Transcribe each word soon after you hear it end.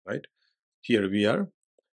right? Here we are.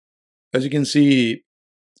 As you can see,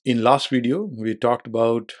 in last video, we talked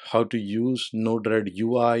about how to use NodeRED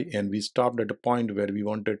UI, and we stopped at a point where we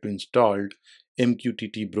wanted to install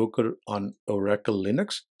MQTT broker on Oracle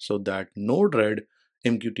Linux so that NodeRED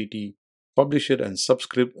MQTT publisher and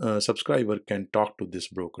subscriber can talk to this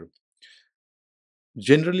broker.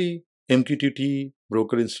 Generally, MQTT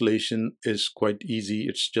broker installation is quite easy.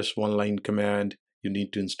 It's just one line command. You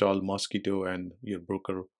need to install Mosquito and your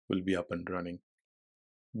broker will be up and running.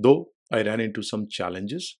 Though I ran into some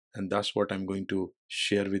challenges, and that's what I'm going to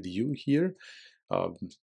share with you here. Um,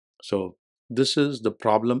 so this is the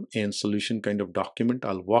problem and solution kind of document.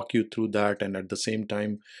 I'll walk you through that, and at the same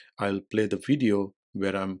time, I'll play the video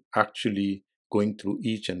where I'm actually going through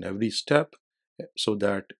each and every step so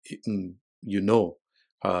that you know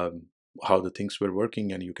um, how the things were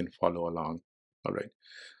working and you can follow along. All right.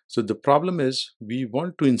 So the problem is we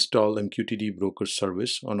want to install MQTT broker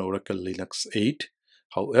service on Oracle Linux 8.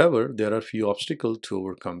 However, there are a few obstacles to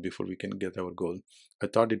overcome before we can get our goal. I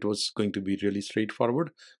thought it was going to be really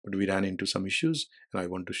straightforward, but we ran into some issues and I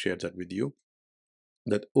want to share that with you.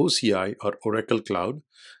 That OCI or Oracle Cloud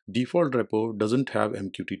default repo doesn't have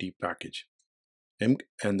MQTT package. And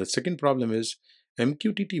the second problem is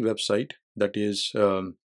MQTT website, that is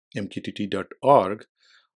mqtt.org,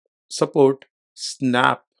 support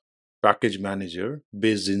snap package manager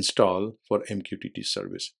based install for MQTT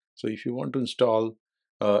service. So if you want to install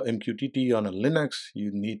MQTT on a Linux,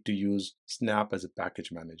 you need to use snap as a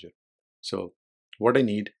package manager. So what I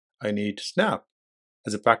need snap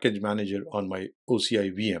as a package manager on my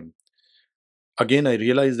OCI VM. Again, I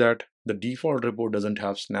realized that the default repo doesn't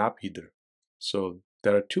have snap either. So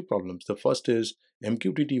there are two problems. The first is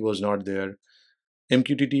MQTT was not there.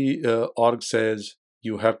 MQTT org says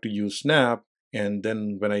you have to use snap, and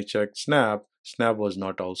then when I checked snap, snap was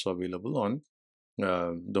not also available on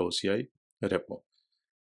the OCI repo.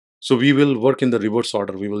 So we will work in the reverse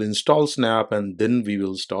order. We will install snap and then we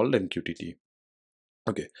will install MQTT.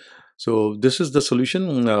 Okay, so this is the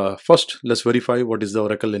solution. First, let's verify what is the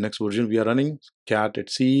Oracle Linux version we are running. Cat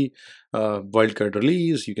etc wildcard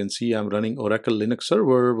release. You can see I'm running Oracle Linux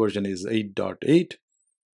server version is 8.8.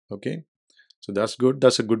 Okay, so that's good.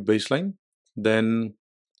 That's a good baseline. Then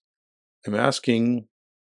I'm asking,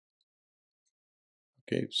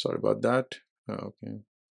 okay, sorry about that. Okay.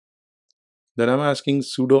 Then I'm asking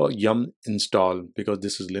sudo yum install, because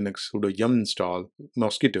this is Linux, sudo yum install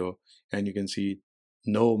Mosquito, and you can see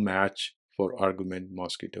no match for argument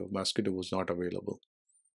Mosquito. Mosquito was not available.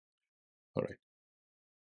 All right,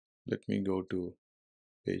 let me go to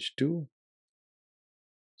page 2.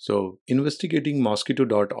 So investigating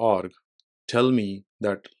mosquito.org tell me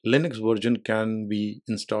that Linux version can be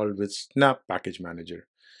installed with snap package manager.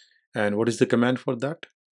 And what is the command for that?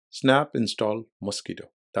 Snap install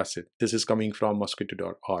mosquito. That's it. This is coming from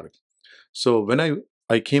mosquito.org. So when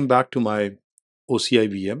I came back to my OCI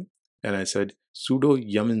VM and I said sudo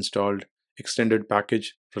yum installed extended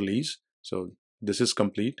package release. So this is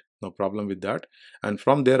complete, no problem with that. And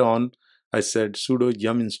from there on, I said sudo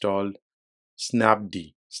yum installed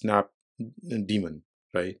snapd, snap daemon,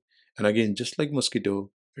 right? And again, just like mosquito,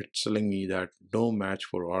 it's telling me that no match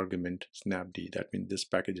for argument snapd. That means this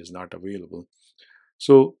package is not available.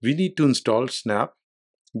 So we need to install snap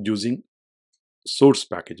using source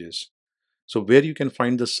packages. So where you can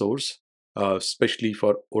find the source, especially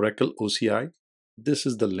for Oracle OCI, this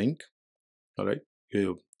is the link. All right,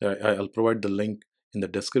 I'll provide the link in the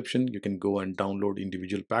description. You can go and download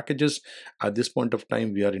individual packages. At this point of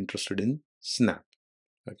time, we are interested in Snap.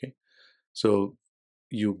 Okay, so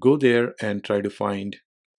you go there and try to find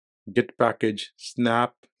get package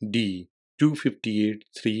snapd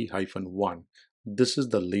 258.3-1. This is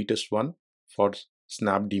the latest one for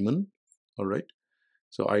Snap Daemon. All right,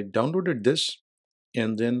 so I downloaded this,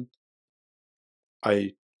 and then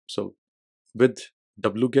so with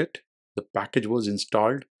wget, the package was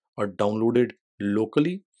installed or downloaded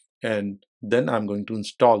locally, and then I'm going to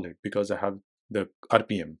install it because I have the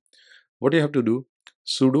RPM. What you have to do,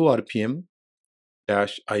 sudo RPM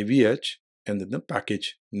 -ivh and then the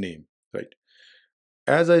package name, right?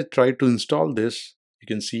 As I tried to install this, you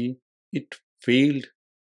can see it failed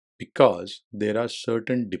because there are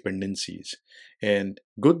certain dependencies, and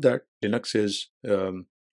good that Linux is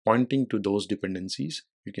pointing to those dependencies.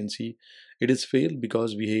 You can see it is failed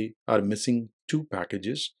because we are missing two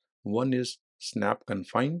packages. One is snap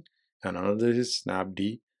confine and another is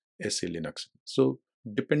snapd sa linux. So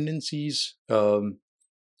dependencies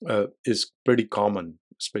is pretty common,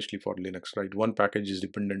 especially for Linux, right? One package is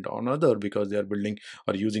dependent on other because they are building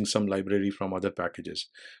or using some library from other packages.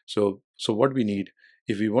 So what we need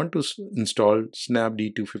if we want to install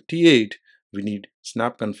snapd 258, we need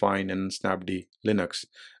snap confine and snapd linux.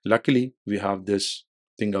 Luckily we have this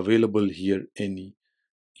thing available here in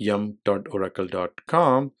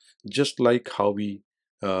yum.oracle.com, just like how we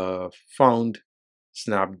found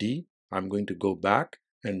snapd. I'm going to go back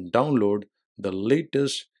and download the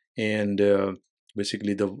latest and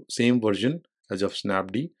basically the same version as of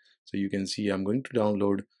snapd. So you can see I'm going to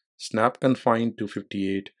download snap confine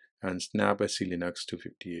 258 and snap sc linux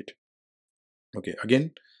 258. Okay,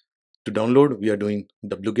 again, to download we are doing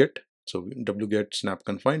wget. So wget snap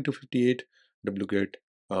confine 258, wget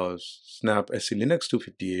snap sc linux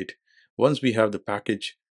 258. Once we have the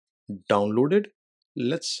package downloaded,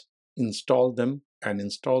 let's install them and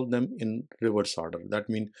install them in reverse order. That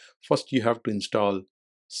means first you have to install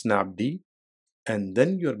snapd, and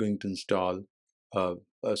then you are going to install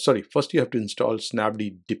first you have to install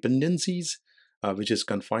snapd dependencies, which is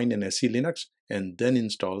confined in sc linux, and then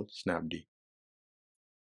install snapd.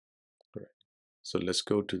 Correct. So let's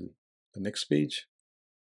go to the next page.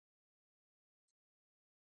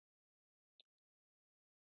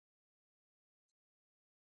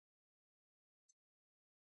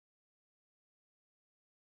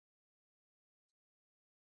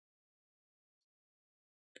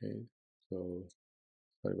 Okay, so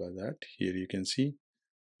sorry about that. Here you can see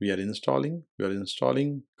we are installing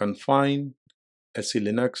confine, sc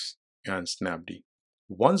linux, and snapd.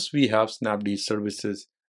 Once we have snapd services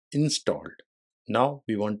installed, now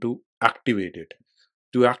we want to activate it.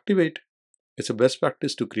 To activate, it's a best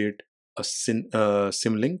practice to create a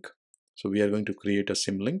symlink. So we are going to create a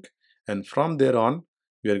symlink, and from there on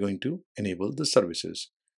we are going to enable the services.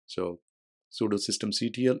 So sudo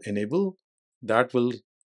systemctl enable, that will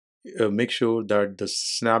make sure that the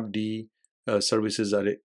snapd services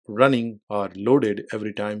are running or loaded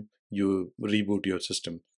every time you reboot your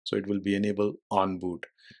system. So it will be enabled on boot.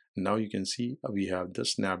 Now you can see we have the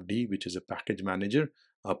snapd, which is a package manager,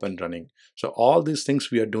 up and running. So all these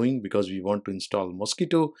things we are doing because we want to install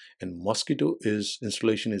Mosquitto, and Mosquitto is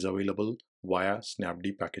installation is available via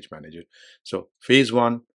snapd package manager. So phase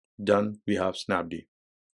one done, we have snapd.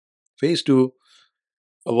 Phase two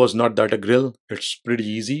was not that a grill. It's pretty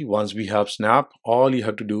easy. Once we have snap, all you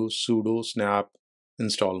have to do sudo snap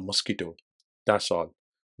install Mosquitto. That's all.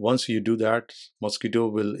 Once you do that,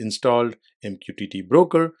 Mosquitto will install MQTT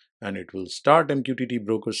broker, and it will start MQTT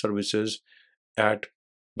broker services at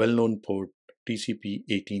well-known port TCP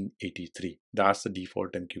 1883. That's the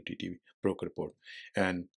default MQTT broker port.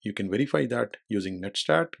 And you can verify that using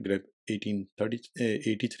netstat grep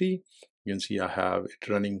 1883. You can see I have it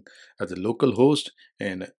running as a local host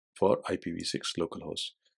and for IPv6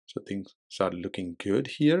 localhost. So things are looking good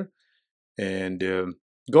here. And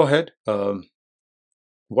go ahead,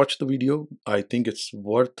 watch the video. I think it's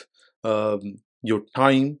worth your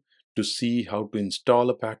time to see how to install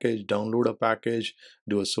a package, download a package,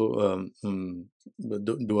 do do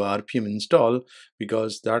a RPM install,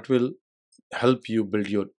 because that will help you build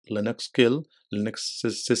your Linux skill, Linux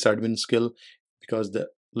sysadmin skill, because the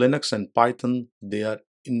Linux and Python, they are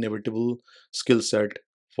inevitable skill set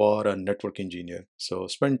for a network engineer. So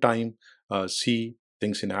spend time, see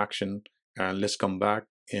things in action, and let's come back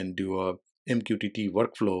and do a MQTT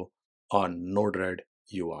workflow on NodeRED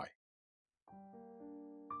UI.